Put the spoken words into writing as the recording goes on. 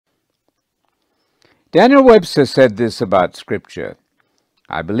Daniel Webster said this about Scripture: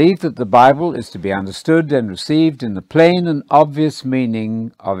 "I believe that the Bible is to be understood and received in the plain and obvious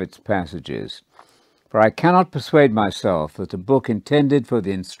meaning of its passages. For I cannot persuade myself that a book intended for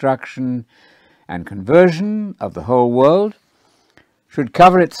the instruction and conversion of the whole world should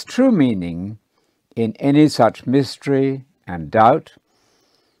cover its true meaning in any such mystery and doubt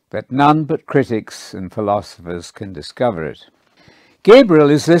that none but critics and philosophers can discover it." Gabriel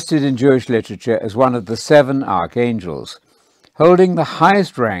is listed in Jewish literature as one of the 7 archangels, holding the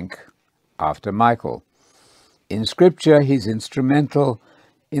highest rank after Michael. In Scripture, he's instrumental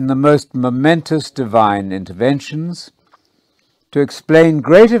in the most momentous divine interventions to explain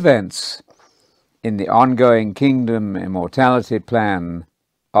great events in the ongoing kingdom immortality plan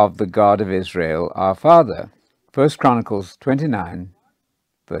of the God of Israel, our Father. 1 Chronicles 29,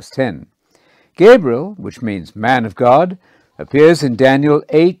 verse 10. Gabriel, which means man of God, appears in Daniel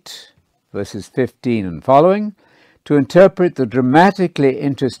 8, verses 15 and following, to interpret the dramatically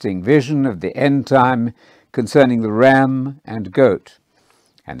interesting vision of the end time concerning the ram and goat,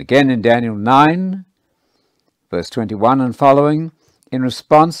 and again in Daniel 9, verse 21 and following, in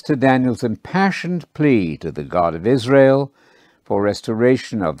response to Daniel's impassioned plea to the God of Israel for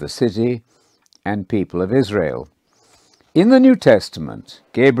restoration of the city and people of Israel. In the New Testament,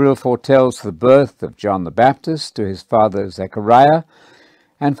 Gabriel foretells the birth of John the Baptist to his father Zechariah,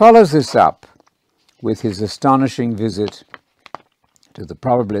 and follows this up with his astonishing visit to the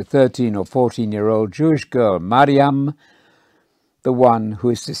probably 13 or 14-year-old Jewish girl, Mariam, the one who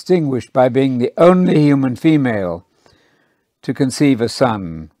is distinguished by being the only human female to conceive a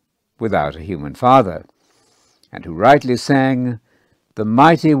son without a human father, and who rightly sang, "The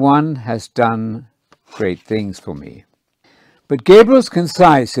Mighty One has done great things for me." But Gabriel's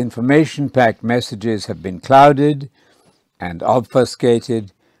concise, information-packed messages have been clouded and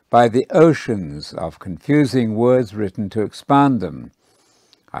obfuscated by the oceans of confusing words written to expand them.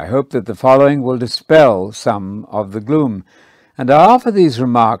 I hope that the following will dispel some of the gloom, and I offer these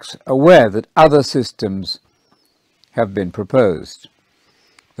remarks aware that other systems have been proposed.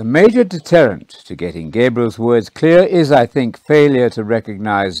 The major deterrent to getting Gabriel's words clear is, I think, failure to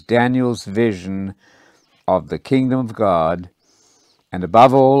recognize Daniel's vision of the kingdom of God, and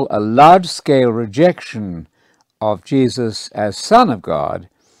above all, a large-scale rejection of Jesus as Son of God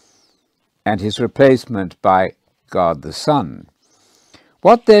and his replacement by God the Son.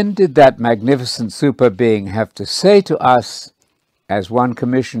 What then did that magnificent super being have to say to us as one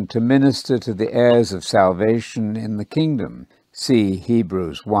commissioned to minister to the heirs of salvation in the kingdom? See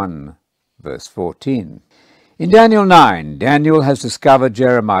Hebrews 1, verse 14. In Daniel 9, Daniel has discovered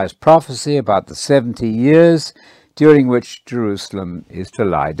Jeremiah's prophecy about the 70 years during which Jerusalem is to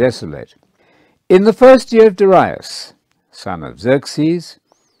lie desolate. In the first year of Darius, son of Xerxes,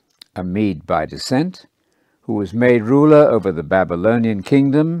 a Mede by descent, who was made ruler over the Babylonian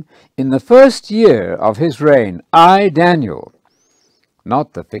kingdom, in the first year of his reign, I, Daniel,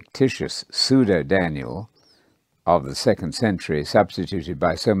 not the fictitious pseudo-Daniel of the 2nd century substituted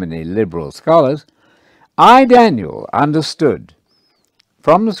by so many liberal scholars, I, Daniel, understood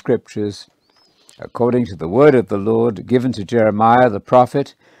from the Scriptures, according to the word of the Lord given to Jeremiah the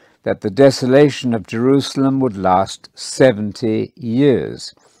prophet, that the desolation of Jerusalem would last 70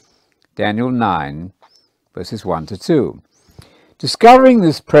 years. Daniel 9, verses 1 to 2. Discovering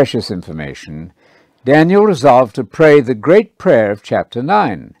this precious information, Daniel resolved to pray the great prayer of chapter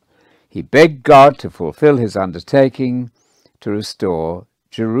 9. He begged God to fulfill his undertaking to restore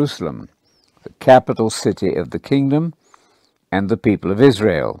Jerusalem, the capital city of the kingdom, and the people of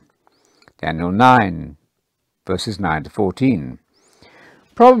Israel. Daniel 9, verses 9 to 14.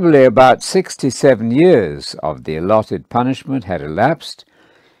 Probably about 67 years of the allotted punishment had elapsed.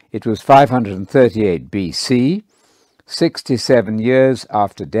 It was 538 BC, 67 years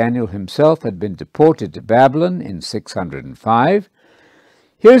after Daniel himself had been deported to Babylon in 605.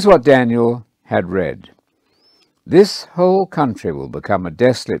 Here's what Daniel had read. This whole country will become a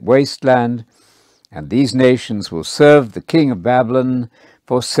desolate wasteland, and these nations will serve the king of Babylon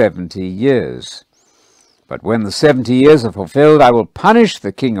for 70 years. But when the 70 years are fulfilled, I will punish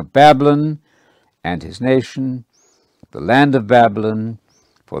the king of Babylon and his nation, the land of Babylon,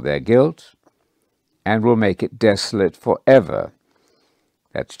 for their guilt, and will make it desolate forever.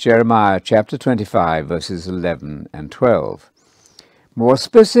 That's Jeremiah chapter 25, verses 11 and 12. More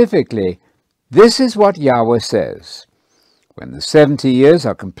specifically, this is what Yahweh says. When the 70 years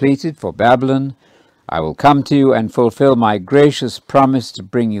are completed for Babylon, I will come to you and fulfill my gracious promise to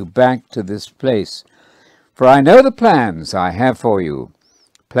bring you back to this place. For I know the plans I have for you,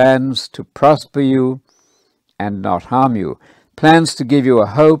 plans to prosper you and not harm you, plans to give you a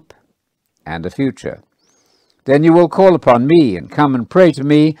hope and a future. Then you will call upon me and come and pray to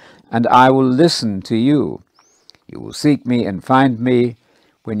me, and I will listen to you. You will seek me and find me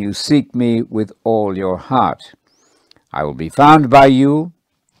when you seek me with all your heart. I will be found by you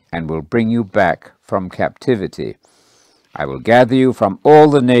and will bring you back from captivity. I will gather you from all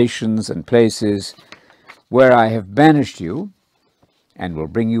the nations and places where I have banished you, and will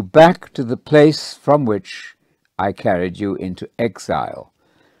bring you back to the place from which I carried you into exile.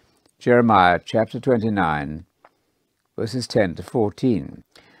 Jeremiah chapter 29, verses 10 to 14.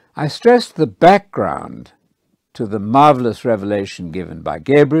 I stressed the background to the marvelous revelation given by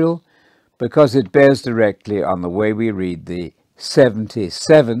Gabriel because it bears directly on the way we read the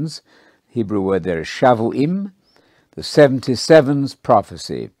 77s, Hebrew word there is shavuim, the 77s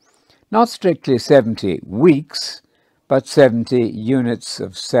prophecy. Not strictly 70 weeks, but 70 units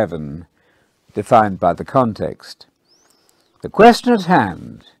of 7, defined by the context. The question at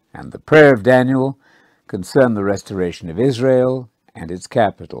hand and the prayer of Daniel concern the restoration of Israel and its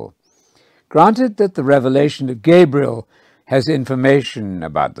capital. Granted that the revelation of Gabriel has information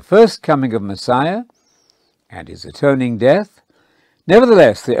about the first coming of Messiah and his atoning death,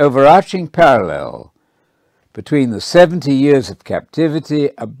 nevertheless the overarching parallel between the 70 years of captivity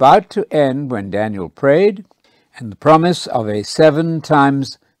about to end when Daniel prayed and the promise of a 7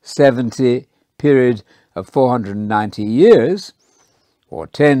 times 70 period of 490 years, or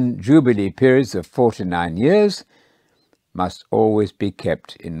 10 Jubilee periods of 49 years, must always be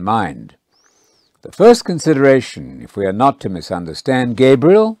kept in mind. The first consideration, if we are not to misunderstand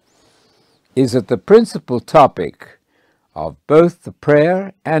Gabriel, is that the principal topic of both the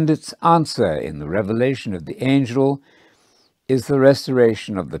prayer and its answer in the revelation of the angel is the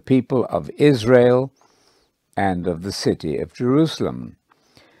restoration of the people of Israel and of the city of Jerusalem.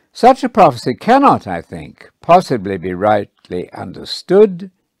 Such a prophecy cannot, I think, possibly be rightly understood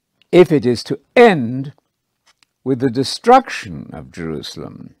if it is to end with the destruction of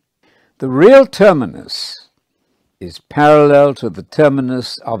Jerusalem. The real terminus is parallel to the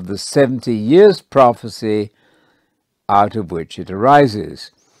terminus of the 70 years prophecy out of which it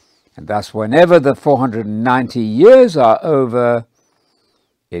arises. And thus, whenever the 490 years are over,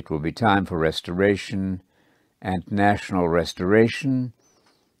 it will be time for restoration and national restoration,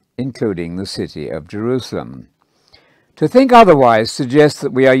 including the city of Jerusalem. To think otherwise suggests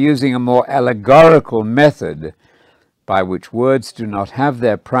that we are using a more allegorical method by which words do not have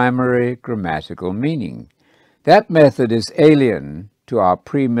their primary grammatical meaning. That method is alien to our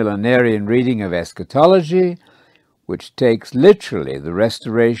premillenarian reading of eschatology, which takes literally the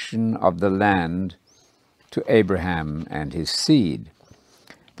restoration of the land to Abraham and his seed.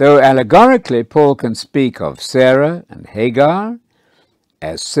 Though allegorically Paul can speak of Sarah and Hagar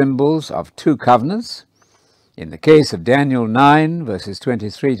as symbols of two covenants, in the case of Daniel 9, verses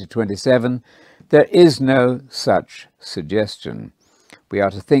 23 to 27, there is no such suggestion. We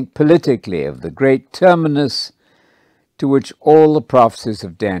are to think politically of the great terminus to which all the prophecies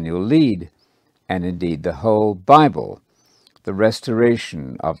of Daniel lead, and indeed the whole Bible, the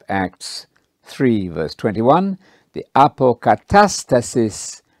restoration of Acts 3, verse 21, the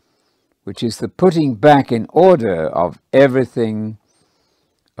apokatastasis, which is the putting back in order of everything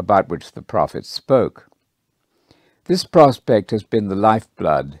about which the prophets spoke. This prospect has been the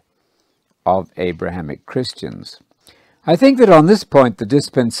lifeblood of Abrahamic Christians. I think that on this point the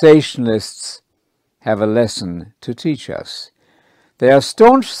dispensationalists have a lesson to teach us. They are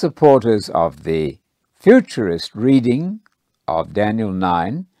staunch supporters of the futurist reading of Daniel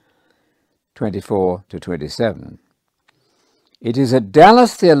 9, 24 to 27. It is at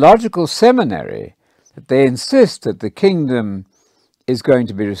Dallas Theological Seminary that they insist that the kingdom is going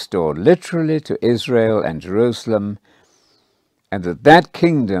to be restored literally to Israel and Jerusalem, and that that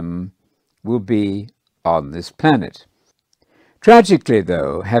kingdom will be on this planet. Tragically,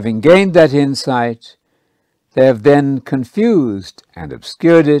 though, having gained that insight, they have then confused and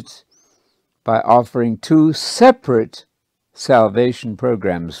obscured it by offering two separate salvation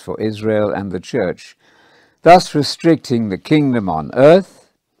programs for Israel and the church, thus restricting the kingdom on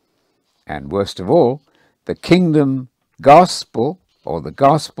earth, and worst of all, the kingdom gospel, or the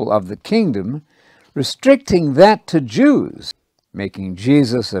gospel of the kingdom, restricting that to Jews, making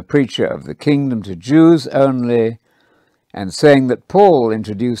Jesus a preacher of the kingdom to Jews only, and saying that Paul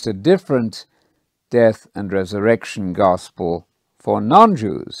introduced a different death and resurrection gospel for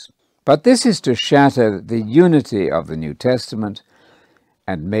non-Jews. But this is to shatter the unity of the New Testament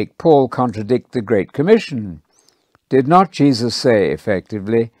and make Paul contradict the Great Commission. Did not Jesus say,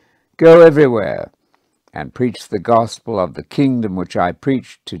 effectively, "Go everywhere and preach the gospel of the kingdom which I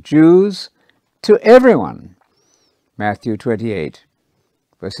preached to Jews, to everyone"? Matthew 28,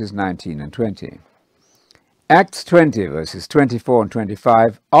 verses 19 and 20. Acts 20, verses 24 and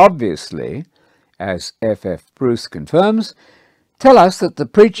 25, obviously, as F.F. Bruce confirms, tell us that the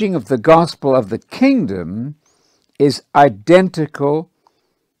preaching of the gospel of the kingdom is identical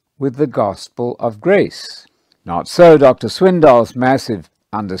with the gospel of grace. Not so Dr. Swindoll's massive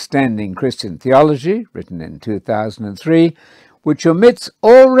Understanding Christian Theology, written in 2003, which omits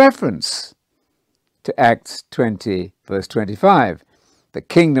all reference to Acts 20, verse 25, the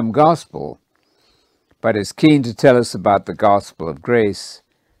kingdom gospel, but is keen to tell us about the gospel of grace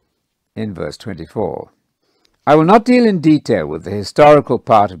in verse 24. I will not deal in detail with the historical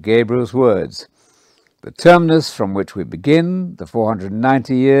part of Gabriel's words. The terminus from which we begin, the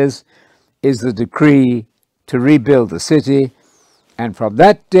 490 years, is the decree to rebuild the city, and from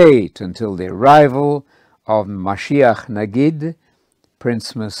that date until the arrival of Mashiach Nagid,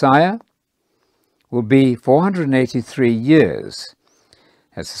 Prince Messiah, will be 483 years,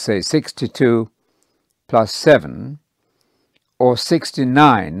 that's to say 62 plus 7, or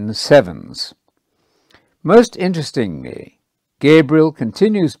 69 sevens. Most interestingly, Gabriel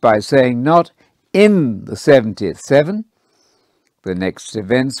continues by saying not in the 70th seven, the next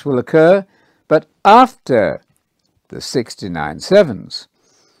events will occur, but after the 69 sevens.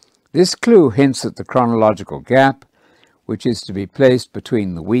 This clue hints at the chronological gap which is to be placed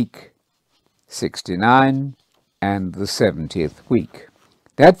between the week 69 and the 70th week.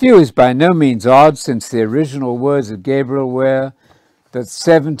 That view is by no means odd, since the original words of Gabriel were that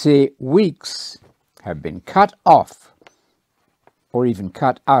 70 weeks have been cut off or even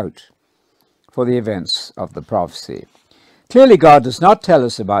cut out for the events of the prophecy. Clearly, God does not tell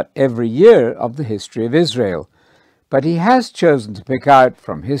us about every year of the history of Israel, but he has chosen to pick out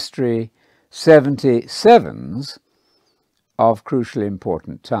from history 77s of crucially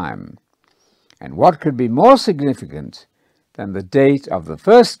important time. And what could be more significant than the date of the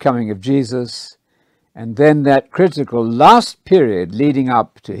first coming of Jesus, and then that critical last period leading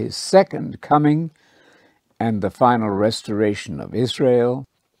up to his second coming and the final restoration of Israel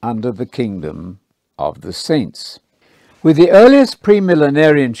under the kingdom of the saints. With the earliest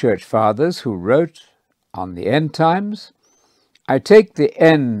premillenarian church fathers who wrote on the end times, I take the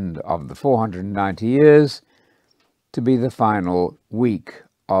end of the 490 years to be the final week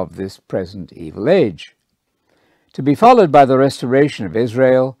of this present evil age, to be followed by the restoration of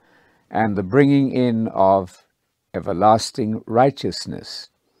Israel and the bringing in of everlasting righteousness,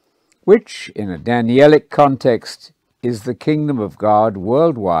 which, in a Danielic context, is the kingdom of God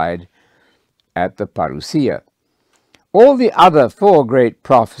worldwide at the parousia. All the other four great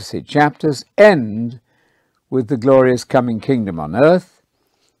prophecy chapters end with the glorious coming kingdom on earth,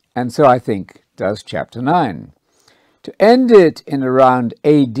 and so I think does chapter 9. To end it in around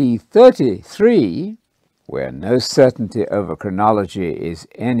AD 33, where no certainty over chronology is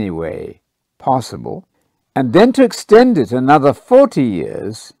anyway possible, and then to extend it another 40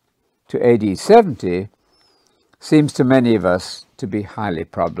 years to AD 70 seems to many of us to be highly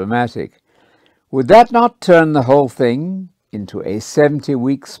problematic. Would that not turn the whole thing into a 70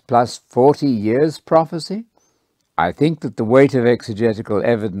 weeks plus 40 years prophecy? I think that the weight of exegetical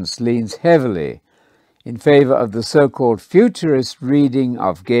evidence leans heavily in favor of the so-called futurist reading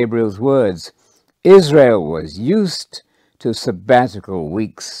of Gabriel's words. Israel was used to sabbatical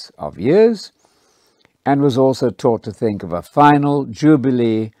weeks of years and was also taught to think of a final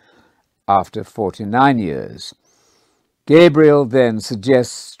jubilee after 49 years. Gabriel then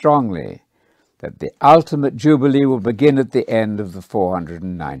suggests strongly that the ultimate jubilee will begin at the end of the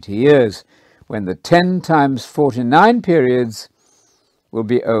 490 years, when the 10 times 49 periods will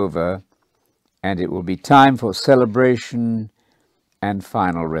be over, and it will be time for celebration and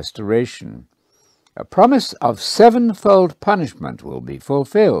final restoration. A promise of sevenfold punishment will be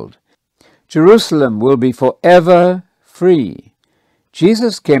fulfilled. Jerusalem will be forever free.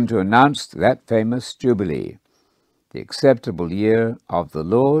 Jesus came to announce that famous Jubilee, the acceptable year of the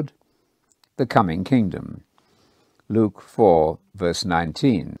Lord, the coming kingdom. Luke 4, verse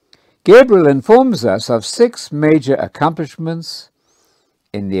 19. Gabriel informs us of 6 major accomplishments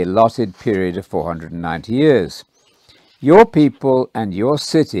in the allotted period of 490 years. Your people and your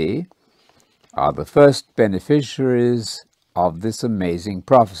city are the first beneficiaries of this amazing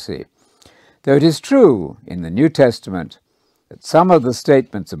prophecy. Though it is true in the New Testament that some of the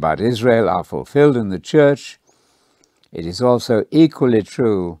statements about Israel are fulfilled in the church, it is also equally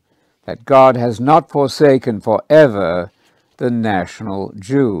true that God has not forsaken forever the national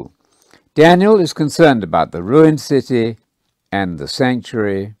Jew. Daniel is concerned about the ruined city and the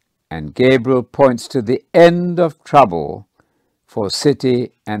sanctuary, and Gabriel points to the end of trouble for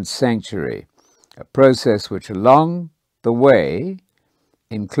city and sanctuary, a process which along the way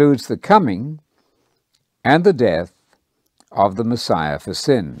includes the coming and the death of the Messiah for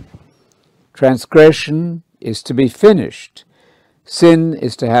sin. Transgression is to be finished, sin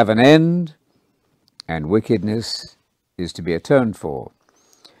is to have an end, and wickedness is to be atoned for.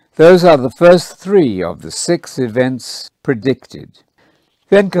 Those are the first 3 of the 6 events predicted.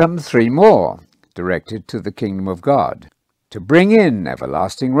 Then come 3 more, directed to the kingdom of God, to bring in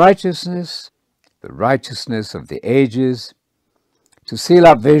everlasting righteousness, the righteousness of the ages, to seal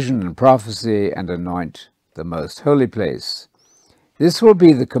up vision and prophecy and anoint the most holy place. This will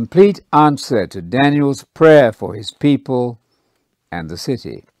be the complete answer to Daniel's prayer for his people and the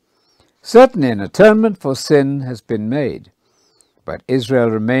city. Certainly an atonement for sin has been made, but Israel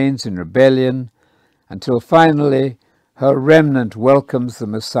remains in rebellion until finally her remnant welcomes the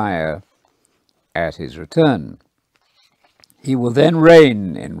Messiah at his return. He will then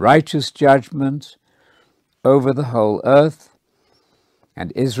reign in righteous judgment over the whole earth,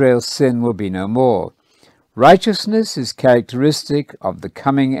 and Israel's sin will be no more. Righteousness is characteristic of the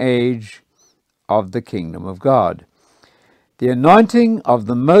coming age of the kingdom of God. The anointing of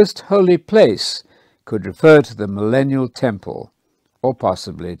the most holy place could refer to the millennial temple, or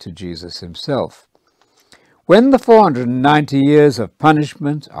possibly to Jesus himself. When the 490 years of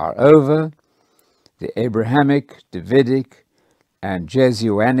punishment are over, the Abrahamic, Davidic, and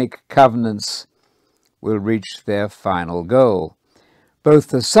Jesuanic covenants will reach their final goal. Both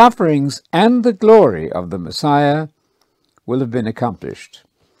the sufferings and the glory of the Messiah will have been accomplished.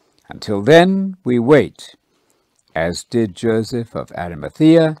 Until then, we wait, as did Joseph of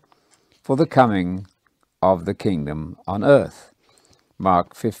Arimathea, for the coming of the kingdom on earth.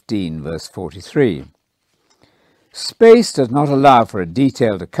 Mark 15, verse 43. Space does not allow for a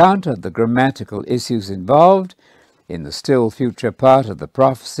detailed account of the grammatical issues involved in the still future part of the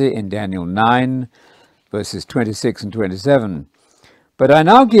prophecy in Daniel 9, verses 26 and 27. But I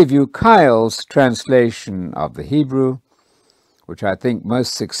now give you Kyle's translation of the Hebrew, which I think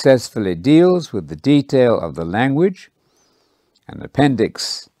most successfully deals with the detail of the language. An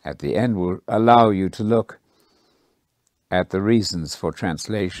appendix at the end will allow you to look at the reasons for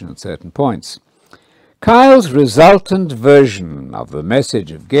translation at certain points. Kyle's resultant version of the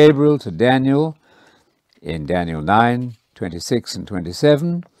message of Gabriel to Daniel in Daniel 9, 26 and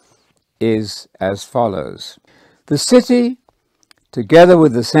 27 is as follows. The city, together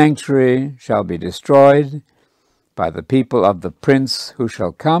with the sanctuary, shall be destroyed by the people of the prince who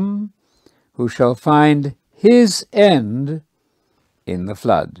shall come, who shall find his end in the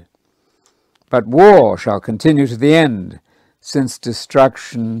flood. But war shall continue to the end, since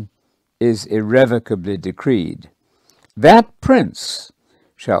destruction is irrevocably decreed. That prince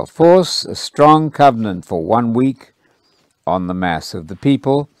shall force a strong covenant for 1 week on the mass of the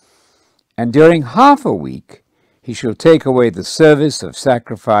people, and during half a week he shall take away the service of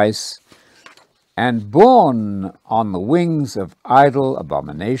sacrifice, and borne on the wings of idol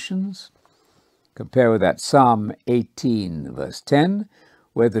abominations. Compare with that Psalm 18, verse 10,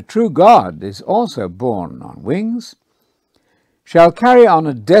 where the true God is also borne on wings, shall carry on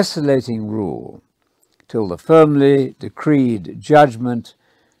a desolating rule, till the firmly decreed judgment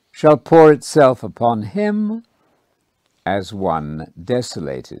shall pour itself upon him as one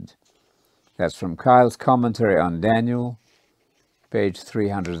desolated. That's from Kyle's commentary on Daniel, page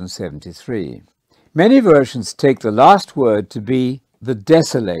 373. Many versions take the last word to be the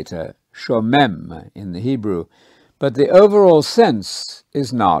desolator, shomem in the Hebrew, but the overall sense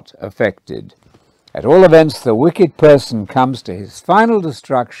is not affected. At all events, the wicked person comes to his final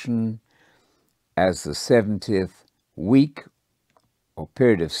destruction as the 70th week, or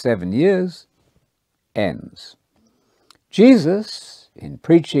period of 7 years, ends. Jesus, in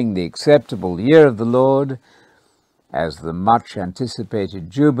preaching the acceptable year of the Lord as the much-anticipated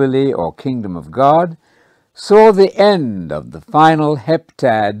Jubilee or Kingdom of God, saw the end of the final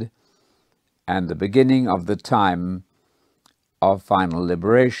heptad and the beginning of the time of final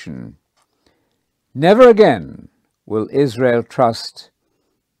liberation. Never again will Israel trust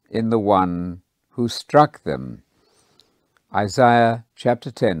in the one who struck them. Isaiah chapter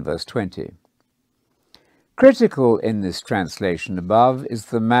 10, verse 20. Critical in this translation above is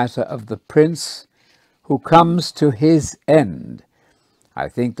the matter of the prince who comes to his end. I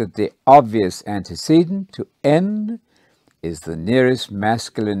think that the obvious antecedent to end is the nearest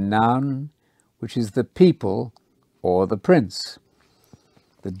masculine noun, which is the people or the prince.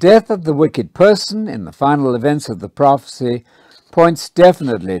 The death of the wicked person in the final events of the prophecy points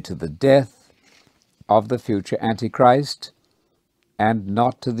definitely to the death of the future Antichrist and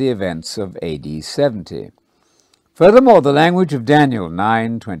not to the events of AD 70. Furthermore, the language of Daniel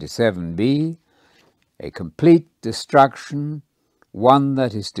 9:27b, a complete destruction one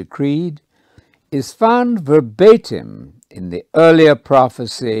that is decreed, is found verbatim in the earlier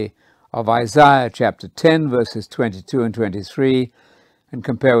prophecy of Isaiah chapter 10, verses 22 and 23, and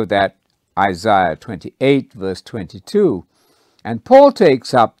compare with that Isaiah 28, verse 22. And Paul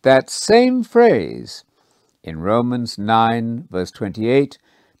takes up that same phrase in Romans 9, verse 28,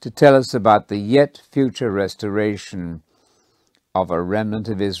 to tell us about the yet future restoration of a remnant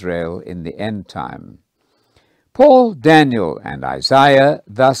of Israel in the end time. Paul, Daniel, and Isaiah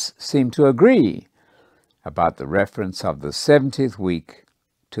thus seem to agree about the reference of the 70th week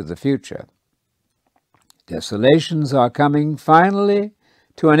to the future. Desolations are coming finally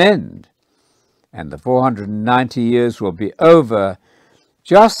to an end, and the 490 years will be over,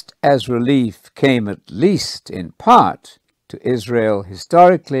 just as relief came at least in part to Israel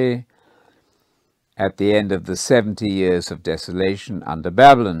historically at the end of the 70 years of desolation under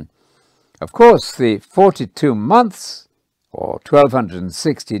Babylon. Of course, the 42 months, or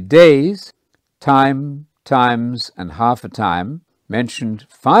 1260 days, time, times, and half a time, mentioned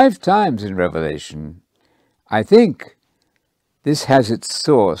 5 times in Revelation, I think this has its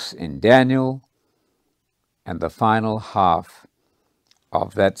source in Daniel and the final half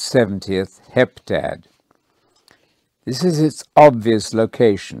of that 70th heptad. This is its obvious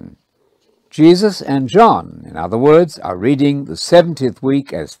location. Jesus and John, in other words, are reading the 70th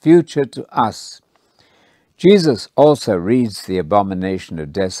week as future to us. Jesus also reads the abomination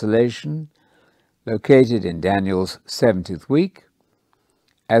of desolation, located in Daniel's 70th week,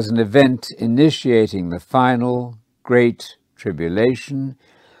 as an event initiating the final Great Tribulation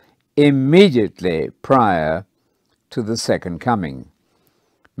immediately prior to the second coming.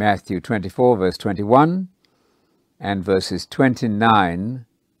 Matthew 24, verse 21, and verses 29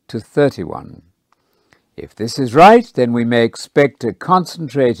 to 31. If this is right, then we may expect a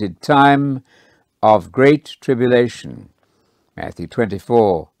concentrated time of great tribulation. Matthew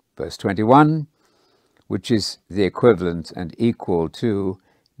 24, verse 21, which is the equivalent and equal to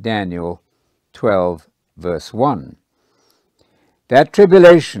Daniel 12, verse 1. That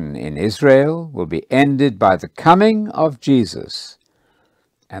tribulation in Israel will be ended by the coming of Jesus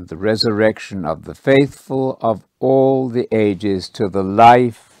and the resurrection of the faithful of all the ages to the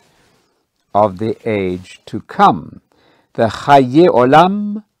life of the age to come, the Chaye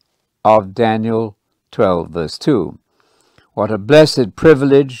Olam of Daniel 12, verse 2. What a blessed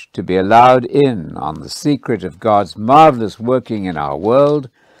privilege to be allowed in on the secret of God's marvelous working in our world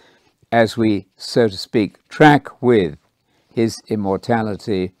as we, so to speak, track with his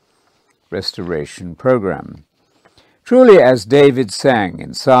immortality restoration program. Truly, as David sang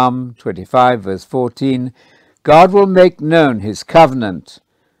in Psalm 25, verse 14, God will make known his covenant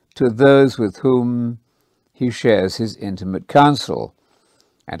to those with whom he shares his intimate counsel.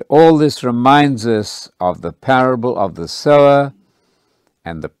 And all this reminds us of the parable of the sower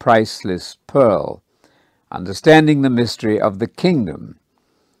and the priceless pearl, understanding the mystery of the kingdom,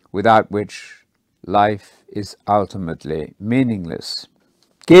 without which life is ultimately meaningless.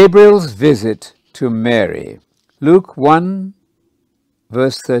 Gabriel's visit to Mary. Luke 1,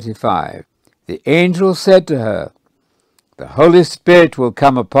 verse 35. The angel said to her, "The Holy Spirit will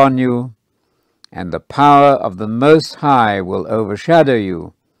come upon you, and the power of the Most High will overshadow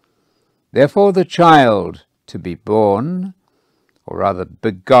you. Therefore the child to be born, or rather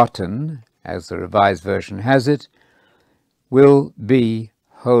begotten, as the Revised Version has it, will be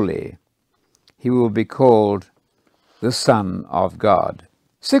holy. He will be called the Son of God."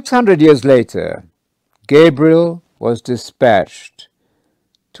 600 years later, Gabriel was dispatched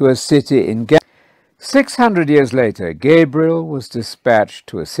to a city in Galilee. 600 years later, Gabriel was dispatched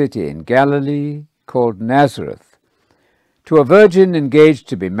to a city in Galilee called Nazareth, to a virgin engaged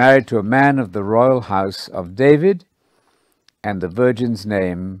to be married to a man of the royal house of David, and the virgin's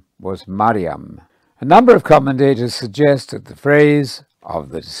name was Mariam. A number of commentators suggest that the phrase of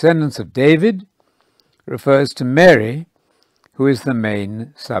the descendants of David refers to Mary, who is the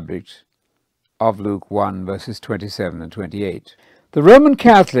main subject of Luke 1, verses 27 and 28. The Roman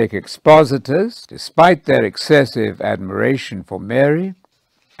Catholic expositors, despite their excessive admiration for Mary,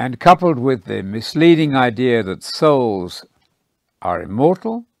 and coupled with the misleading idea that souls are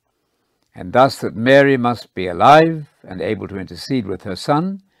immortal, and thus that Mary must be alive and able to intercede with her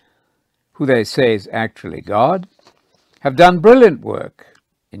Son, who they say is actually God, have done brilliant work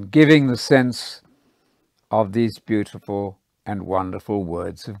in giving the sense of these beautiful and wonderful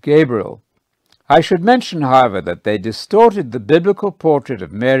words of Gabriel. I should mention, however, that they distorted the biblical portrait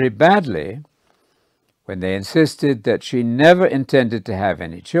of Mary badly when they insisted that she never intended to have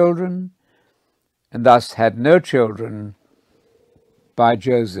any children, and thus had no children by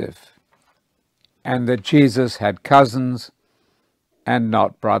Joseph, and that Jesus had cousins and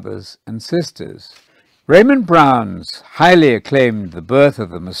not brothers and sisters. Raymond Brown's highly acclaimed The Birth of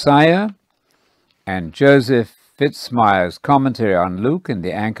the Messiah and Joseph Fitzmyer's commentary on Luke in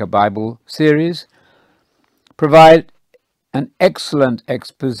the Anchor Bible series provide an excellent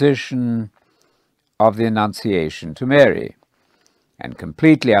exposition of the Annunciation to Mary and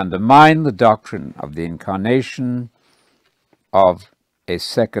completely undermine the doctrine of the incarnation of a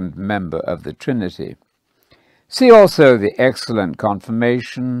second member of the Trinity. See also the excellent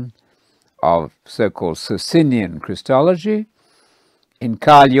confirmation of so-called Socinian Christology in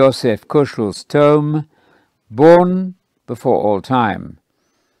Karl Josef Kuschel's tome, Born Before All Time,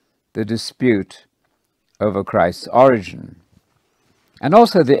 The Dispute over Christ's Origin, and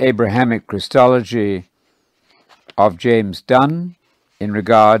also the Abrahamic Christology of James Dunn in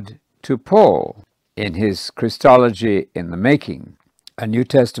regard to Paul in his Christology in the Making, a New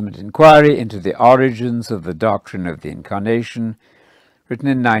Testament inquiry into the origins of the doctrine of the Incarnation, written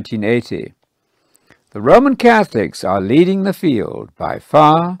in 1980. The Roman Catholics are leading the field by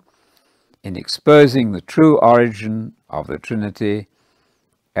far in exposing the true origin of the Trinity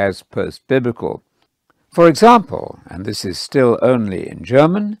as post-biblical. For example, and this is still only in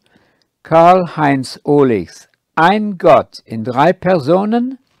German, Karl-Heinz Ohlich's Ein Gott in drei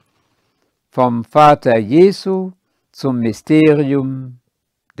Personen, vom Vater Jesu zum Mysterium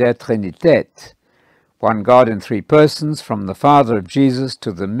der Trinität, one God in three persons, from the Father of Jesus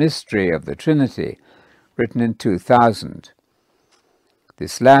to the mystery of the Trinity, written in 2000.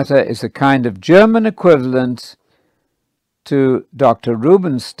 This latter is a kind of German equivalent to Dr.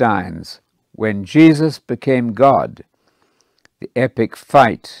 Rubinstein's When Jesus Became God, the epic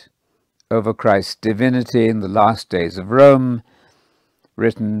fight over Christ's divinity in the last days of Rome,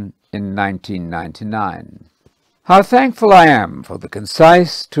 written in 1999. How thankful I am for the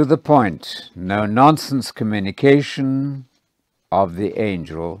concise, to-the-point, no-nonsense communication of the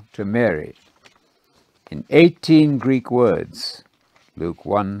angel to Mary. In 18 Greek words, Luke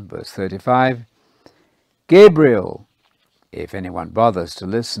 1, verse 35, Gabriel, if anyone bothers to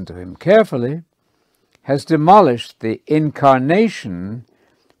listen to him carefully, has demolished the incarnation,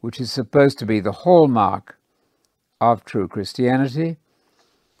 which is supposed to be the hallmark of true Christianity,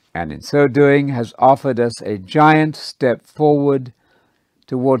 and in so doing has offered us a giant step forward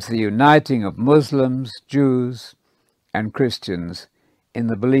towards the uniting of Muslims, Jews, and Christians in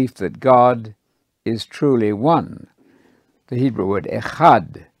the belief that God is truly one, the Hebrew word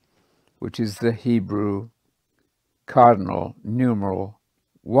echad, which is the Hebrew cardinal numeral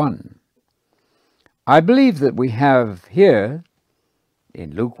 1. I believe that we have here,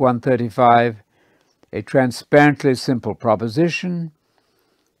 in Luke 1:35, a transparently simple proposition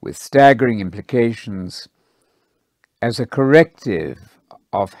with staggering implications as a corrective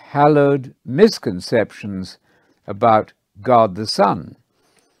of hallowed misconceptions about God the Son,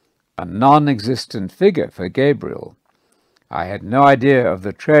 a non-existent figure for Gabriel. I had no idea of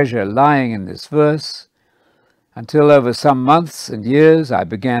the treasure lying in this verse until over some months and years I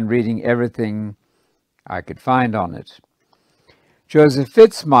began reading everything I could find on it. Joseph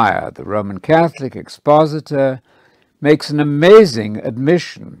Fitzmyer, the Roman Catholic expositor, makes an amazing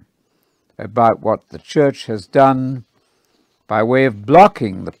admission about what the Church has done by way of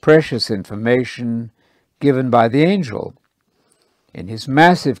blocking the precious information given by the angel. In his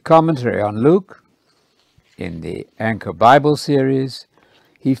massive commentary on Luke, in the Anchor Bible series,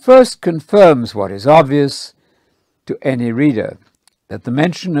 he first confirms what is obvious to any reader, that the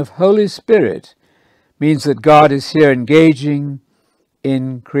mention of Holy Spirit means that God is here engaging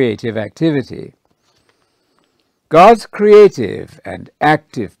in creative activity. God's creative and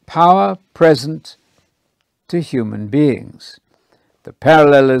active power present to human beings. The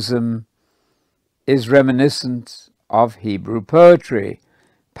parallelism is reminiscent of Hebrew poetry.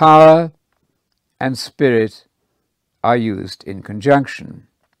 Power and spirit are used in conjunction.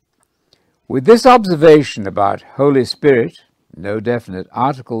 With this observation about Holy Spirit, no definite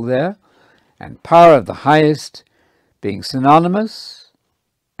article there, and power of the highest being synonymous,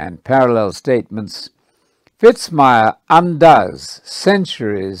 and parallel statements, Fitzmyer undoes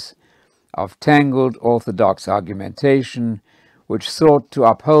centuries of tangled orthodox argumentation which sought to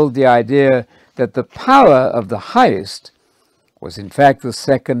uphold the idea that the power of the highest was in fact the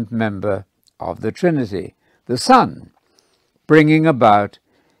second member of the Trinity, the Son, bringing about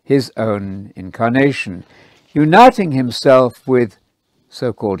his own incarnation, uniting himself with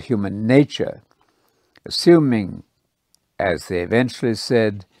so-called human nature, assuming, as they eventually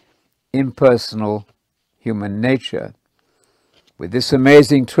said, impersonal human nature. With this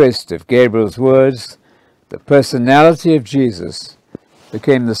amazing twist of Gabriel's words, the personality of Jesus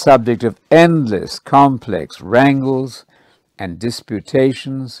became the subject of endless, complex wrangles and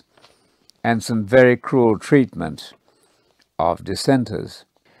disputations, and some very cruel treatment of dissenters.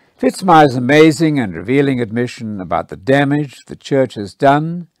 Fitzmyers' amazing and revealing admission about the damage the church has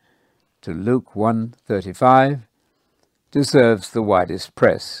done to Luke 1:35 deserves the widest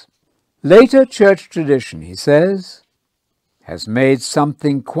press. Later church tradition, he says, has made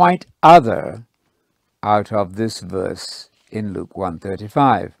something quite other out of this verse in Luke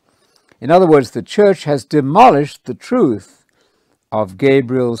 1:35. In other words, the church has demolished the truth of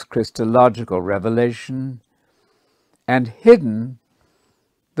Gabriel's Christological revelation and hidden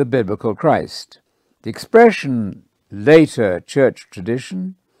the biblical Christ. The expression later church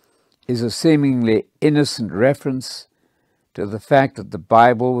tradition is a seemingly innocent reference to the fact that the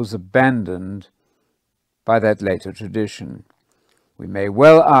Bible was abandoned by that later tradition. We may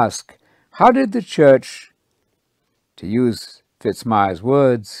well ask, how did the church, to use Fitzmyers'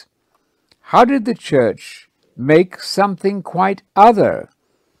 words, how did the church make something quite other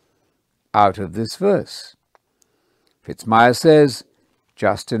out of this verse? Fitzmyers says,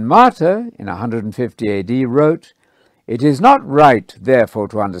 Justin Martyr, in 150 AD, wrote, "It is not right, therefore,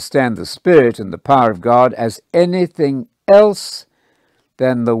 to understand the Spirit and the power of God as anything else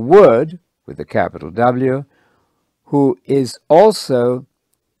than the Word, with a capital W, who is also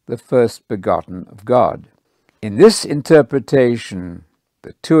the first begotten of God." In this interpretation,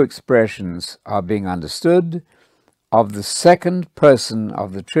 the two expressions are being understood of the second person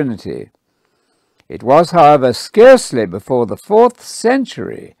of the Trinity. It was, however, scarcely before the 4th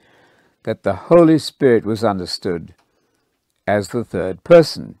century that the Holy Spirit was understood as the third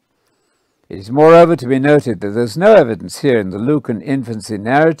person. It is moreover to be noted that there is no evidence here in the Lucan infancy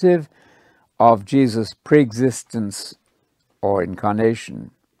narrative of Jesus' preexistence or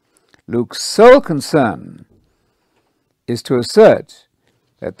incarnation. Luke's sole concern is to assert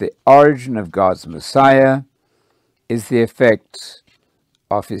that the origin of God's Messiah is the effect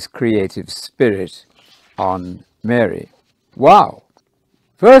of his creative spirit on Mary. Wow!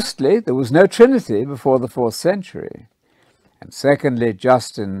 Firstly, there was no Trinity before the 4th century. And secondly,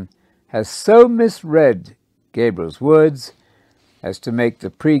 Justin has so misread Gabriel's words as to make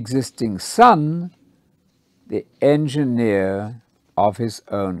the pre-existing Son the engineer of his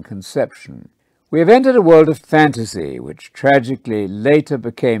own conception. We have entered a world of fantasy, which tragically later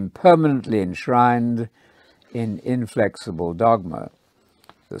became permanently enshrined in inflexible dogma.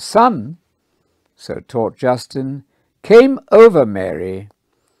 The Son, so taught Justin, came over Mary,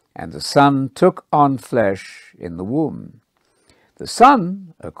 and the Son took on flesh in the womb. The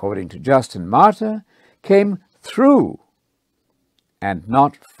Son, according to Justin Martyr, came through and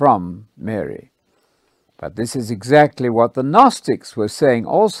not from Mary. But this is exactly what the Gnostics were saying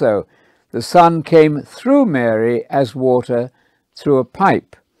also. The Son came through Mary as water through a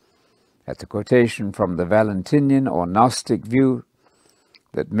pipe. That's a quotation from the Valentinian or Gnostic view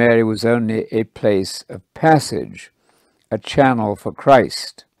that Mary was only a place of passage, a channel for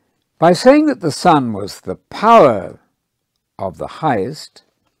Christ. By saying that the Son was the power of the highest,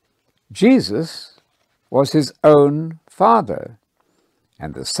 Jesus was his own Father,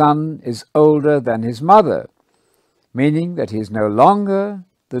 and the Son is older than his mother, meaning that he is no longer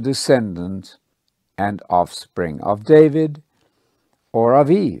the descendant and offspring of David or of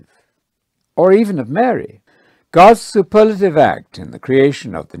Eve, or even of Mary. God's superlative act in the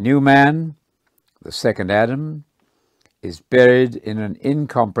creation of the new man, the second Adam, is buried in an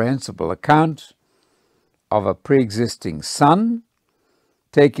incomprehensible account of a pre-existing Son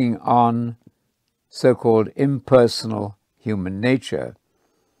taking on so-called impersonal human nature.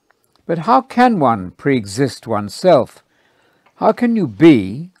 But how can one pre-exist oneself? How can you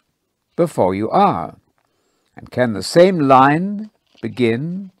be before you are? And can the same line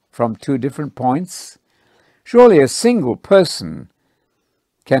begin from two different points? Surely a single person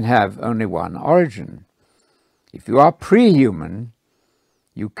can have only one origin. If you are pre-human,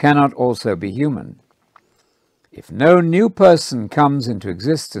 you cannot also be human. If no new person comes into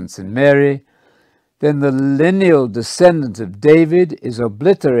existence in Mary, then the lineal descendant of David is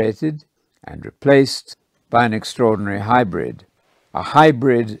obliterated and replaced by an extraordinary hybrid, a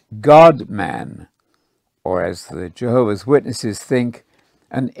hybrid God-man, or as the Jehovah's Witnesses think,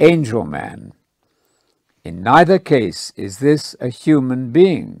 an angel man. In neither case is this a human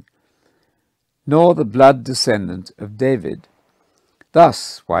being, nor the blood descendant of David.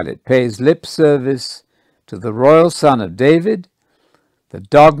 Thus, while it pays lip service to the royal son of David, the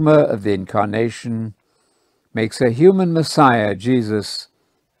dogma of the Incarnation makes a human Messiah, Jesus,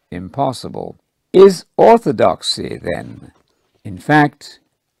 impossible. Is orthodoxy, then, in fact,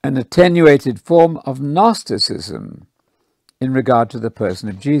 an attenuated form of Gnosticism in regard to the person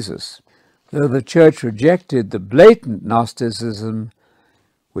of Jesus? Though the church rejected the blatant Gnosticism,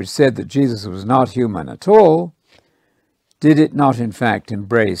 which said that Jesus was not human at all, did it not in fact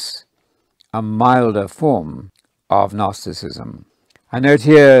embrace a milder form of Gnosticism? I note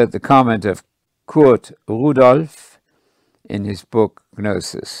here the comment of Kurt Rudolph in his book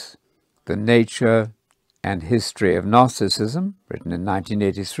Gnosis, The Nature and History of Gnosticism, written in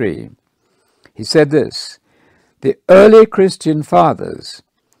 1983. He said this: "The early Christian fathers,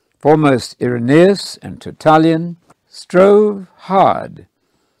 foremost Irenaeus and Tertullian, strove hard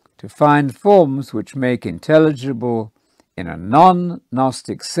to find forms which make intelligible in a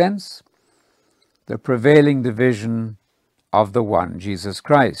non-Gnostic sense the prevailing division of the one Jesus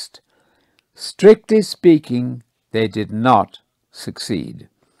Christ. Strictly speaking, they did not succeed.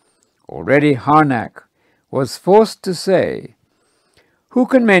 Already Harnack was forced to say, 'Who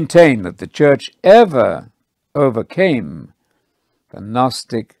can maintain that the Church ever overcame the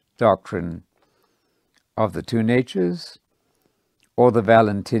Gnostic doctrine of the two natures or the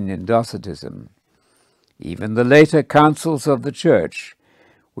Valentinian Docetism?' Even the later councils of the Church,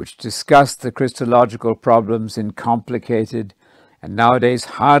 which discussed the Christological problems in complicated and nowadays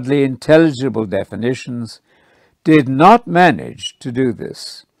hardly intelligible definitions, did not manage to do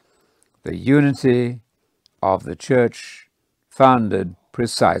this. The unity of the Church founded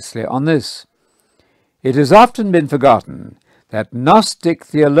precisely on this. It has often been forgotten that Gnostic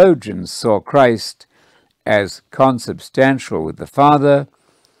theologians saw Christ as consubstantial with the Father,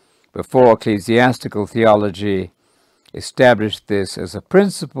 before ecclesiastical theology established this as a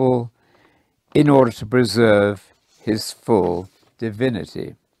principle in order to preserve his full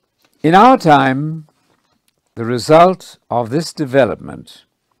divinity. In our time, the result of this development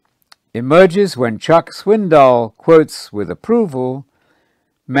emerges when Chuck Swindoll quotes with approval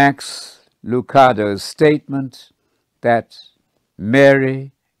Max Lucado's statement that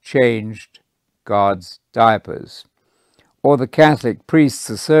Mary changed God's diapers, or the Catholic priest's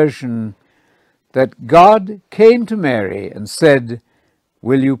assertion that God came to Mary and said,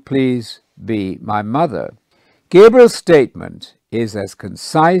 "Will you please be my mother?" Gabriel's statement is as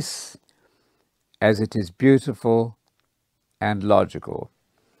concise as it is beautiful and logical.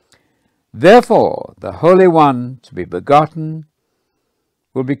 Therefore, the Holy One to be begotten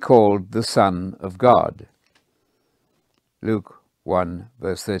will be called the Son of God. Luke 1,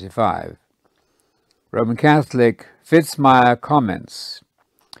 verse 35. Roman Catholic Fitzmyer comments,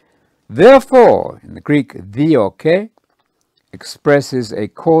 "Therefore," in the Greek theoke, expresses a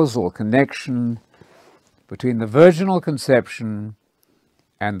causal connection between the virginal conception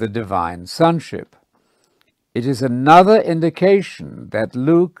and the divine sonship. It is another indication that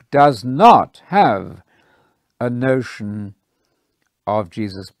Luke does not have a notion of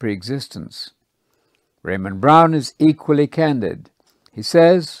Jesus' preexistence. Raymond Brown is equally candid. He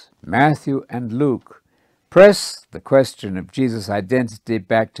says, Matthew and Luke press the question of Jesus' identity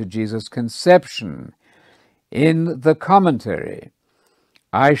back to Jesus' conception. In the commentary,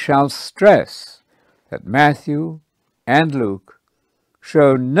 I shall stress that Matthew and Luke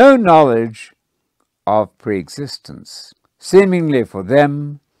show no knowledge of preexistence. Seemingly for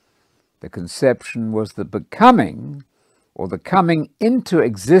them, the conception was the becoming or the coming into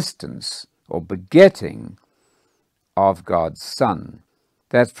existence or begetting of God's Son.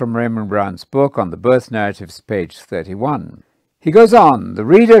 That's from Raymond Brown's book on the birth narratives, page 31. He goes on, the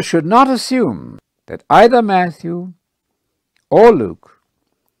reader should not assume that either Matthew or Luke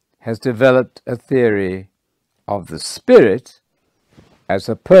has developed a theory of the Spirit as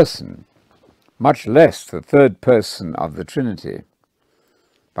a person, much less the third person of the Trinity.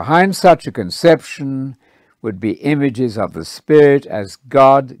 Behind such a conception would be images of the Spirit as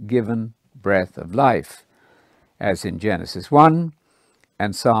God-given breath of life, as in Genesis 1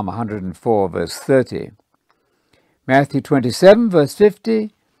 and Psalm 104, verse 30. Matthew 27, verse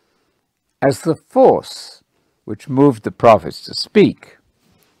 50, as the force which moved the prophets to speak,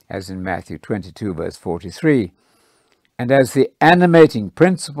 as in Matthew 22, verse 43, and as the animating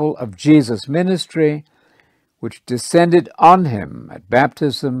principle of Jesus' ministry, which descended on him at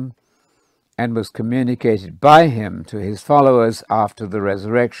baptism and was communicated by him to his followers after the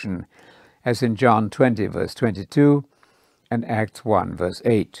resurrection, as in John 20, verse 22, and Acts 1, verse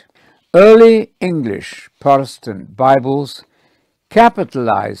 8. Early English Protestant Bibles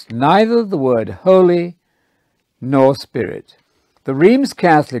capitalized neither the word holy nor spirit. The Reims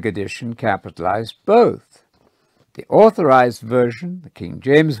Catholic edition capitalized both. The Authorized Version, the King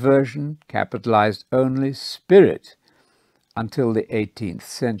James Version, capitalized only spirit until the 18th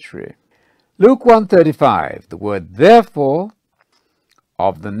century. Luke 1:35, the word therefore,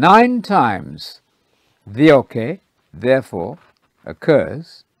 of the 9 times theoke, therefore,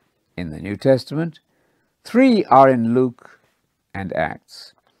 occurs in the New Testament, 3 are in Luke and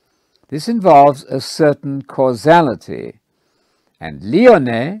Acts. This involves a certain causality, and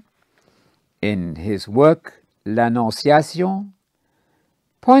Lyonnais, in his work L'Annonciation,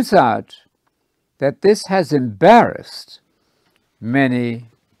 points out that this has embarrassed many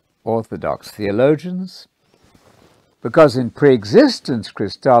Orthodox theologians, because in pre-existence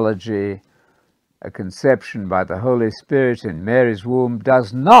Christology, a conception by the Holy Spirit in Mary's womb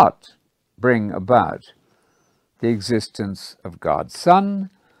does not bring about the existence of God's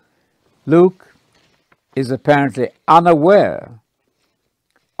Son. Luke is apparently unaware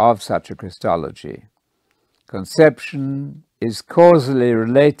of such a Christology. Conception is causally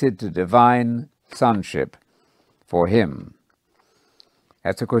related to divine sonship for him.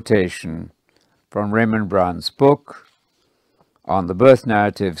 That's a quotation from Raymond Brown's book on the birth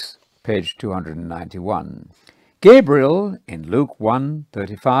narratives, page 291. Gabriel, in Luke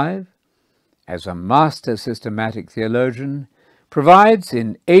 1:35, as a master systematic theologian, provides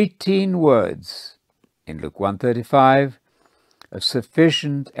in 18 words, in Luke 1:35, a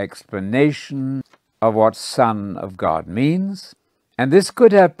sufficient explanation of what Son of God means, and this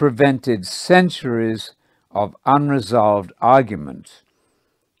could have prevented centuries of unresolved argument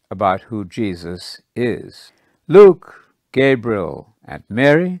about who Jesus is. Luke, Gabriel, and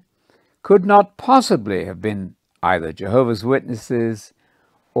Mary could not possibly have been either Jehovah's Witnesses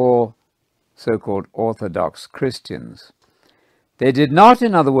or so-called Orthodox Christians. They did not,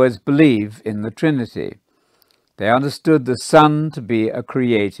 in other words, believe in the Trinity. They understood the Son to be a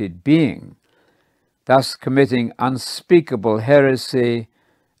created being, thus committing unspeakable heresy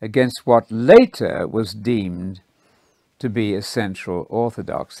against what later was deemed to be essential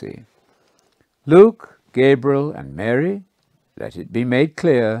orthodoxy. Luke, Gabriel, and Mary, let it be made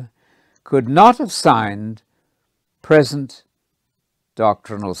clear, could not have signed present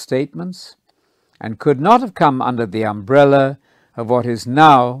doctrinal statements and could not have come under the umbrella of what is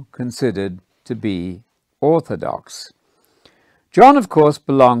now considered to be orthodox. John, of course,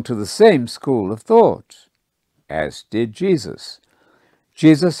 belonged to the same school of thought, as did Jesus.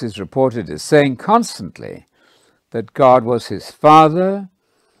 Jesus is reported as saying constantly that God was his Father,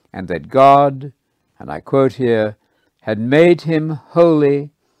 and that God, and I quote here, had made him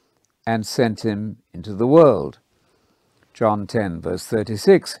holy and sent him into the world. John 10, verse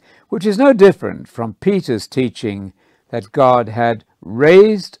 36, which is no different from Peter's teaching that God had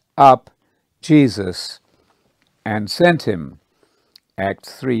raised up Jesus and sent him.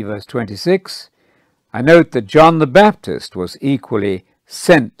 Acts 3, verse 26. I note that John the Baptist was equally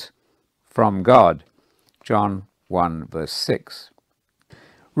sent from God. John 1, verse 6.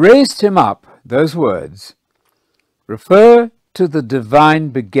 Raised him up, those words refer to the divine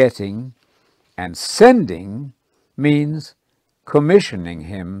begetting, and sending means commissioning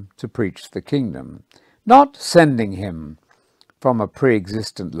him to preach the kingdom, not sending him from a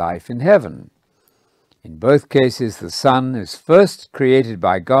pre-existent life in heaven. In both cases, the Son is first created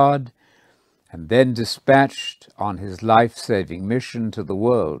by God and then dispatched on his life-saving mission to the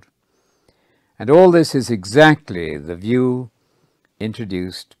world. And all this is exactly the view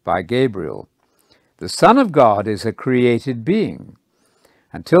introduced by Gabriel. The Son of God is a created being.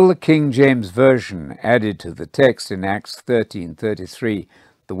 Until the King James Version added to the text in Acts 13:33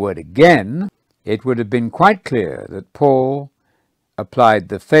 the word again, it would have been quite clear that Paul applied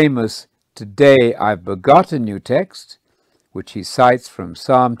the famous "Today I've begotten you" text, which he cites from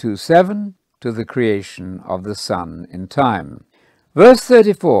Psalm 2:7, to the creation of the Son in time. Verse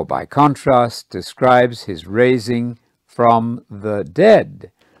 34, by contrast, describes his raising from the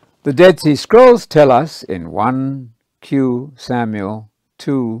dead. The Dead Sea Scrolls tell us in 1 Samuel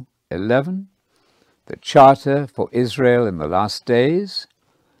 2:11, the charter for Israel in the last days,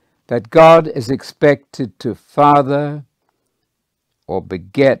 that God is expected to father or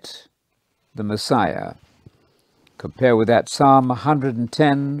beget the Messiah. Compare with that Psalm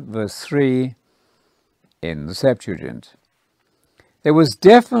 110, verse 3 in the Septuagint. There was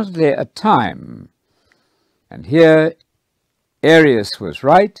definitely a time, and here Arius was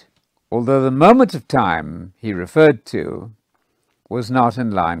right, although the moment of time he referred to was not in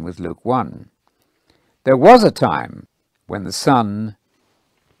line with Luke 1. There was a time when the Son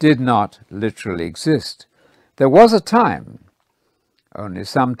did not literally exist. There was a time, only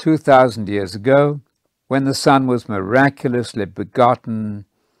some 2,000 years ago, when the Son was miraculously begotten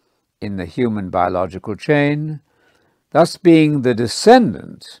in the human biological chain, thus being the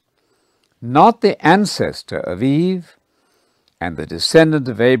descendant, not the ancestor of Eve, and the descendant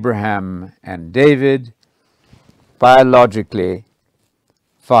of Abraham and David, biologically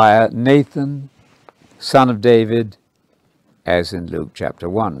via Nathan, son of David, as in Luke chapter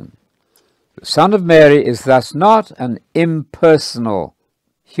 1. The Son of Mary is thus not an impersonal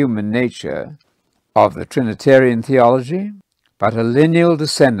human nature of the Trinitarian theology, but a lineal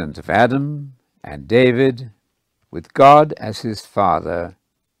descendant of Adam and David, with God as his Father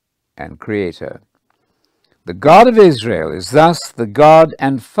and Creator. The God of Israel is thus the God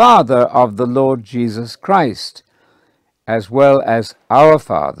and Father of the Lord Jesus Christ, as well as our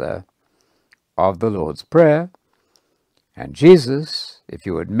Father of the Lord's Prayer. And Jesus, if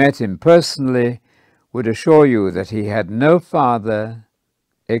you had met him personally, would assure you that he had no Father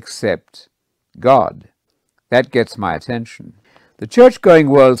except God. That gets my attention. The church-going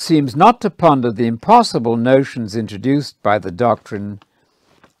world seems not to ponder the impossible notions introduced by the doctrine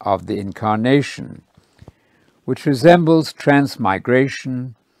of the Incarnation, which resembles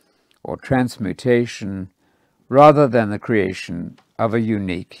transmigration or transmutation rather than the creation of a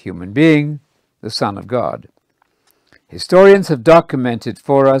unique human being, the Son of God. Historians have documented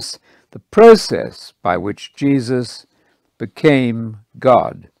for us the process by which Jesus became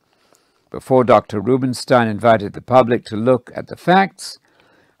God. Before Dr. Rubinstein invited the public to look at the facts,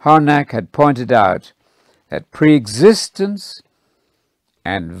 Harnack had pointed out that pre-existence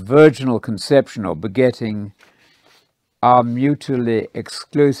and virginal conception or begetting are mutually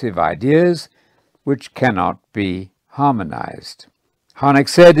exclusive ideas which cannot be harmonized. Harnack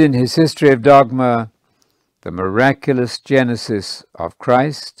said in his History of Dogma, the miraculous genesis of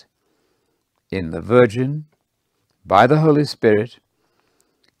Christ in the Virgin by the Holy Spirit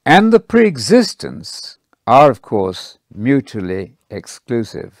and the pre-existence are, of course, mutually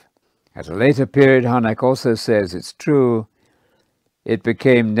exclusive. At a later period, Harnack also says it's true, it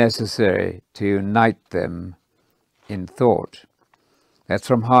became necessary to unite them in thought. That's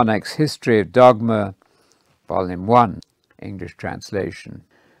from Harnack's History of Dogma, Volume 1, English translation.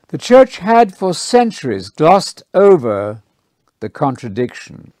 The Church had for centuries glossed over the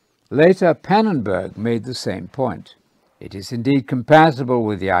contradiction. Later, Pannenberg made the same point. It is indeed compatible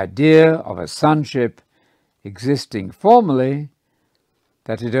with the idea of a sonship existing formally,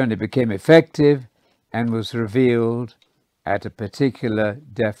 that it only became effective and was revealed at a particular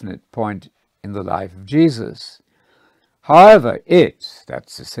definite point in the life of Jesus. However,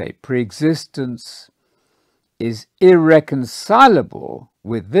 that's to say, pre-existence, is irreconcilable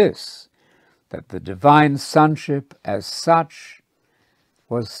with this, that the divine sonship as such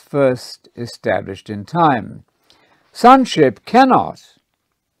was first established in time. Sonship cannot,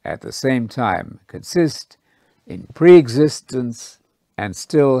 at the same time, consist in pre-existence and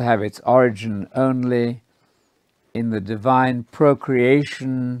still have its origin only in the divine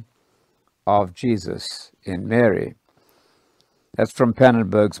procreation of Jesus in Mary. That's from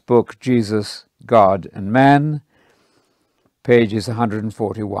Pannenberg's book, Jesus, God and Man, pages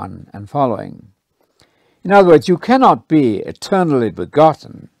 141 and following. In other words, you cannot be eternally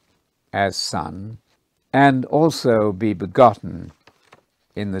begotten as Son and also be begotten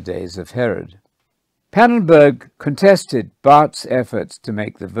in the days of Herod. Pannenberg contested Barth's efforts to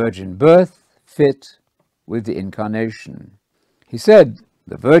make the virgin birth fit with the Incarnation. He said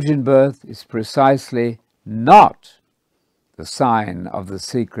the virgin birth is precisely not the sign of the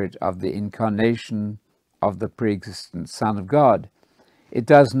secret of the Incarnation of the pre-existent Son of God. It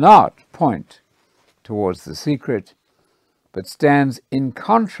does not point towards the secret, but stands in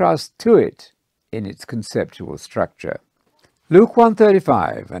contrast to it in its conceptual structure. Luke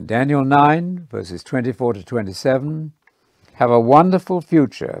 1:35 and Daniel 9, verses 24 to 27, have a wonderful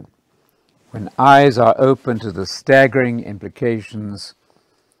future when eyes are open to the staggering implications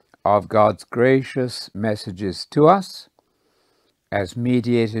of God's gracious messages to us, as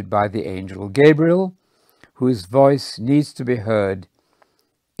mediated by the angel Gabriel, whose voice needs to be heard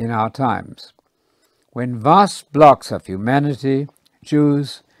in our times. When vast blocks of humanity,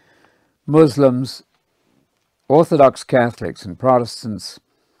 Jews, Muslims, Orthodox Catholics, and Protestants,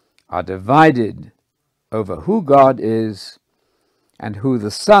 are divided over who God is and who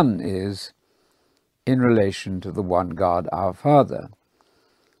the Son is in relation to the one God, our Father,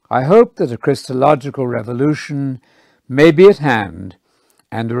 I hope that a Christological revolution may be at hand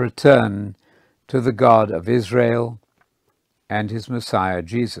and a return to the God of Israel and his Messiah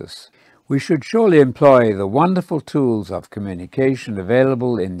Jesus. We should surely employ the wonderful tools of communication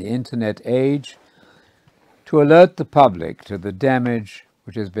available in the internet age to alert the public to the damage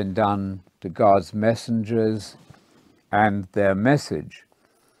which has been done to God's messengers and their message.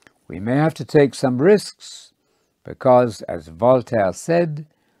 We may have to take some risks because, as Voltaire said,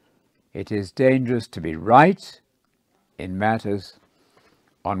 it is dangerous to be right in matters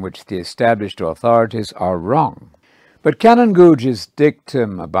on which the established authorities are wrong. But Canon Gouge's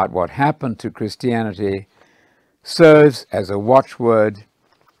dictum about what happened to Christianity serves as a watchword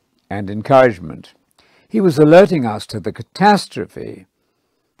and encouragement. He was alerting us to the catastrophe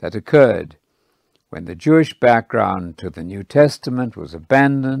that occurred when the Jewish background to the New Testament was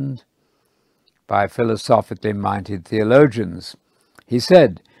abandoned by philosophically minded theologians. He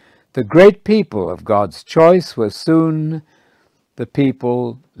said, "The great people of God's choice were soon the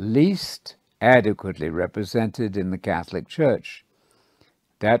people least adequately represented in the Catholic Church."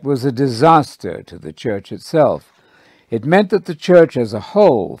 That was a disaster to the Church itself. It meant that the Church as a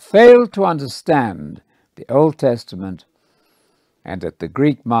whole failed to understand the Old Testament, and that the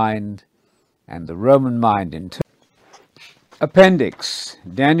Greek mind and the Roman mind in turn. Appendix,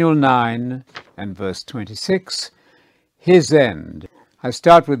 Daniel 9 and verse 26, his end. I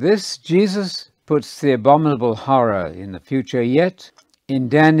start with this. Jesus puts the abominable horror in the future yet. In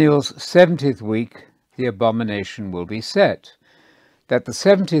Daniel's 70th week, the abomination will be set. That the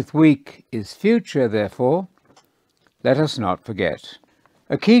 70th week is future, therefore, let us not forget.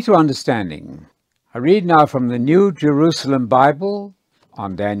 A key to understanding. I read now from the New Jerusalem Bible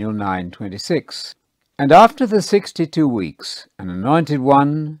on Daniel 9:26. "And after the 62 weeks, an anointed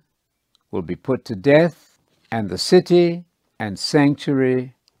one will be put to death, and the city and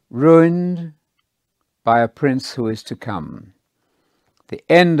sanctuary ruined by a prince who is to come. The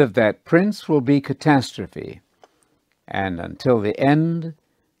end of that prince will be catastrophe, and until the end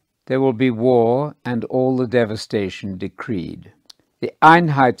there will be war and all the devastation decreed." The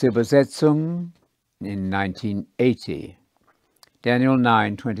Einheitsübersetzung in 1980, Daniel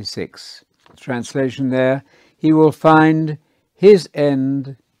 9:26. The translation there, "He will find his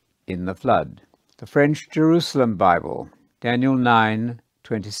end in the flood." The French Jerusalem Bible, Daniel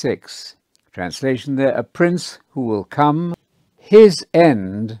 9:26. Translation there, "A prince who will come, his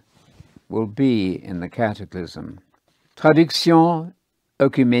end will be in the cataclysm." Traduction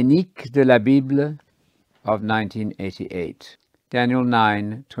œcuménique de la Bible of 1988, Daniel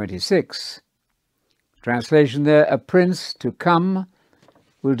 9:26. Translation there, "A prince to come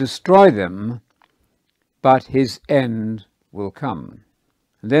will destroy them, but his end will come."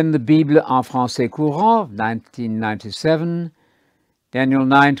 And then the Bible en français courant of 1997, Daniel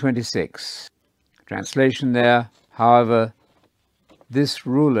 9:26. Translation there, "However, this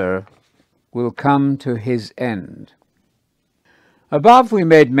ruler will come to his end." Above we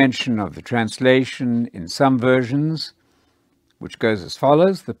made mention of the translation in some versions, which goes as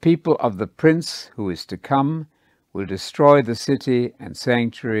follows: "The people of the prince who is to come will destroy the city and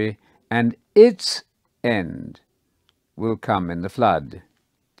sanctuary, and its end will come in the flood."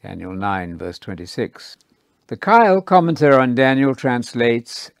 Daniel 9, verse 26. The Keil commentary on Daniel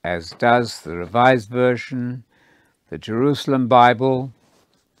translates, as does the Revised Version, the Jerusalem Bible,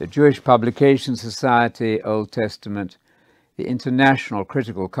 the Jewish Publication Society Old Testament, the International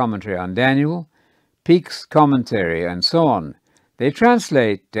Critical Commentary on Daniel, Peake's Commentary, and so on. They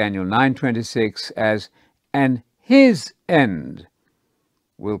translate Daniel 9:26 as, "And his end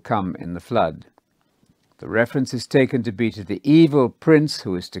will come in the flood." The reference is taken to be to the evil prince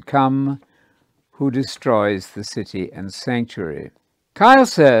who is to come, who destroys the city and sanctuary. Keil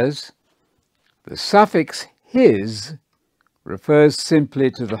says, the suffix "his" refers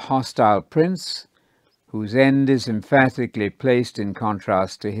simply to the hostile prince, whose end is emphatically placed in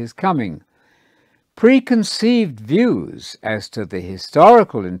contrast to his coming. Preconceived views as to the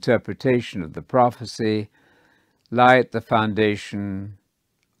historical interpretation of the prophecy lie at the foundation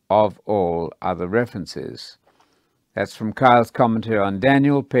of all other references. That's from Keil's commentary on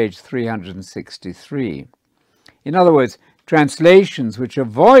Daniel, page 363. In other words, translations which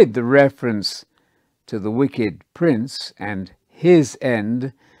avoid the reference to the wicked prince and his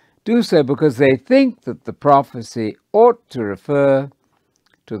end do so because they think that the prophecy ought to refer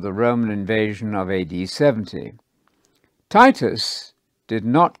to the Roman invasion of AD 70. Titus did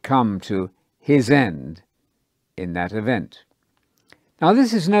not come to his end in that event. Now,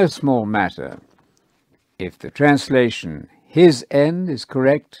 this is no small matter. If the translation "his end" is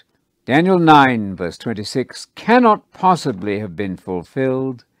correct, Daniel 9, verse 26 cannot possibly have been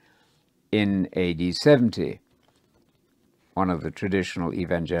fulfilled in AD 70, one of the traditional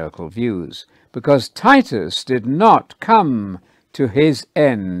evangelical views, because Titus did not come to his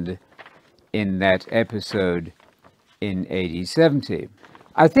end in that episode in AD 70.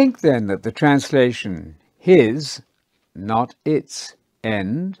 I think then that the translation "his," not "its,"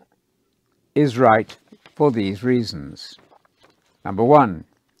 end is right for these reasons. Number one,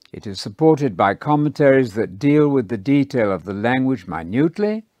 it is supported by commentaries that deal with the detail of the language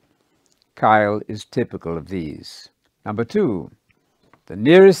minutely. Keil is typical of these. Number two, the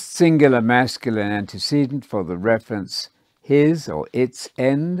nearest singular masculine antecedent for the reference "his" or "its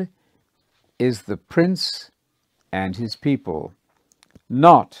end" is the prince and his people,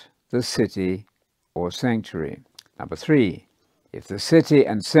 not the city or sanctuary. Number 3, if the city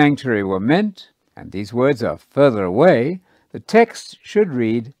and sanctuary were meant, and these words are further away, the text should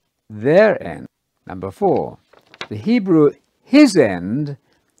read their end. Number 4, the Hebrew his end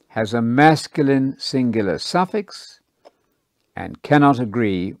has a masculine singular suffix and cannot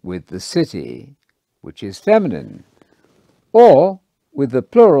agree with the city, which is feminine, or with the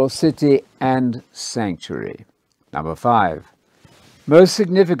plural city and sanctuary. Number 5, most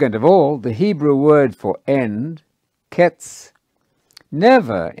significant of all, the Hebrew word for end, ketz,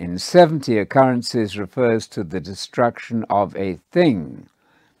 never in 70 occurrences refers to the destruction of a thing.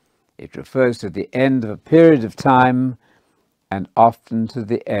 It refers to the end of a period of time and often to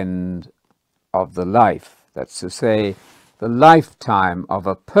the end of the life. That's to say, the lifetime of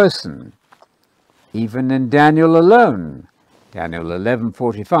a person. Even in Daniel alone, Daniel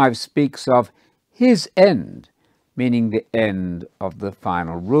 11:45 speaks of his end, meaning the end of the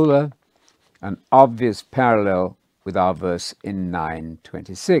final ruler, an obvious parallel with our verse in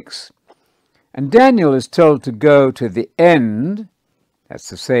 9:26. And Daniel is told to go to the end, that's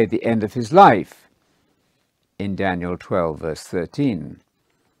to say, the end of his life, in Daniel 12, verse 13.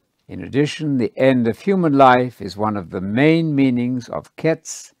 In addition, the end of human life is one of the main meanings of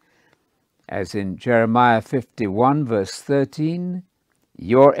ketz, as in Jeremiah 51, verse 13,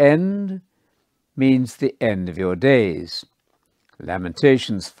 your end means the end of your days.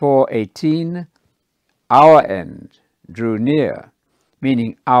 Lamentations 4:18, our end drew near,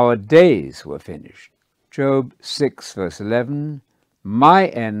 meaning our days were finished. Job 6, verse 11, my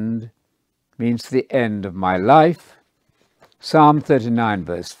end means the end of my life. Psalm 39,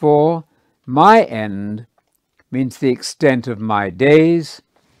 verse 4, my end means the extent of my days.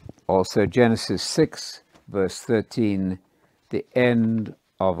 Also Genesis 6, verse 13, the end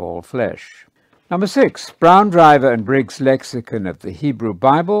of all flesh. Number 6, Brown, Driver, and Briggs' Lexicon of the Hebrew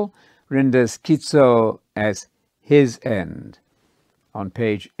Bible renders kitzo as his end on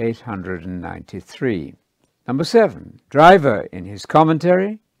page 893. Number 7, Driver, in his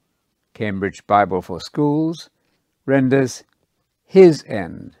commentary, Cambridge Bible for Schools, renders his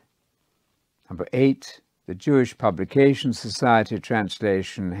end. Number 8, the Jewish Publication Society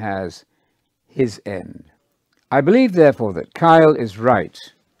translation has his end. I believe, therefore, that Keil is right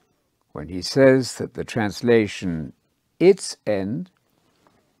when he says that the translation its end,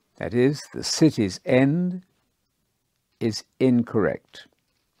 that is, the city's end, is incorrect.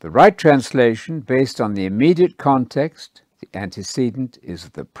 The right translation, based on the immediate context, the antecedent is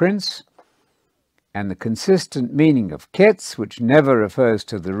the prince, and the consistent meaning of ketz, which never refers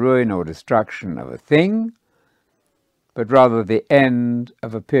to the ruin or destruction of a thing, but rather the end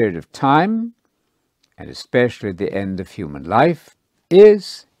of a period of time, and especially the end of human life,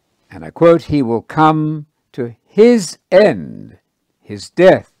 is, and I quote, he will come to his end, his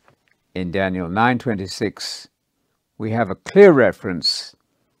death. In Daniel 9:26, we have a clear reference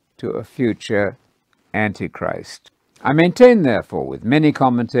to a future Antichrist. I maintain, therefore, with many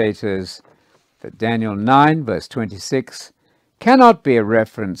commentators, that Daniel 9, verse 26, cannot be a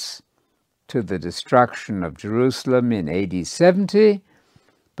reference to the destruction of Jerusalem in AD 70,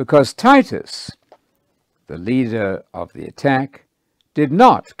 because Titus, the leader of the attack, did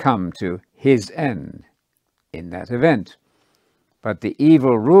not come to his end in that event, but the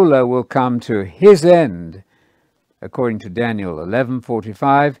evil ruler will come to his end, according to Daniel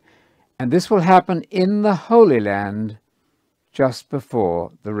 11:45, and this will happen in the Holy Land just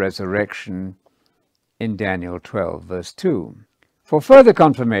before the resurrection in Daniel 12, verse 2. For further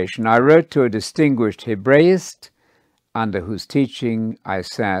confirmation, I wrote to a distinguished Hebraist under whose teaching I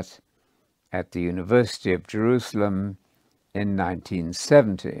sat at the University of Jerusalem in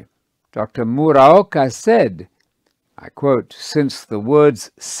 1970. Dr. Muraoka said, I quote, since the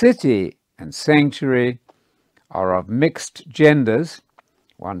words city and sanctuary are of mixed genders,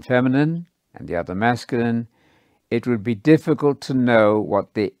 one feminine and the other masculine, it would be difficult to know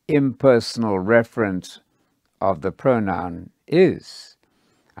what the impersonal reference of the pronoun is.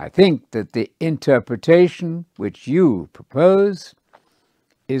 I think that the interpretation which you propose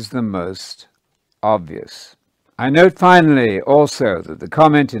is the most obvious. I note finally also that the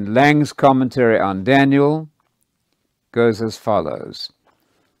comment in Lang's commentary on Daniel goes as follows.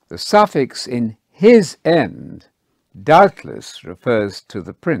 The suffix in his end doubtless refers to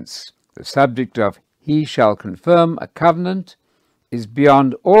the prince. The subject of he shall confirm a covenant is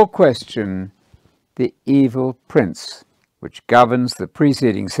beyond all question the evil prince, which governs the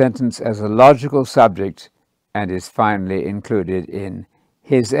preceding sentence as a logical subject and is finally included in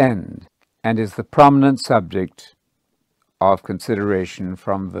his end, and is the prominent subject of consideration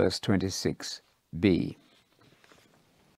from verse 26b.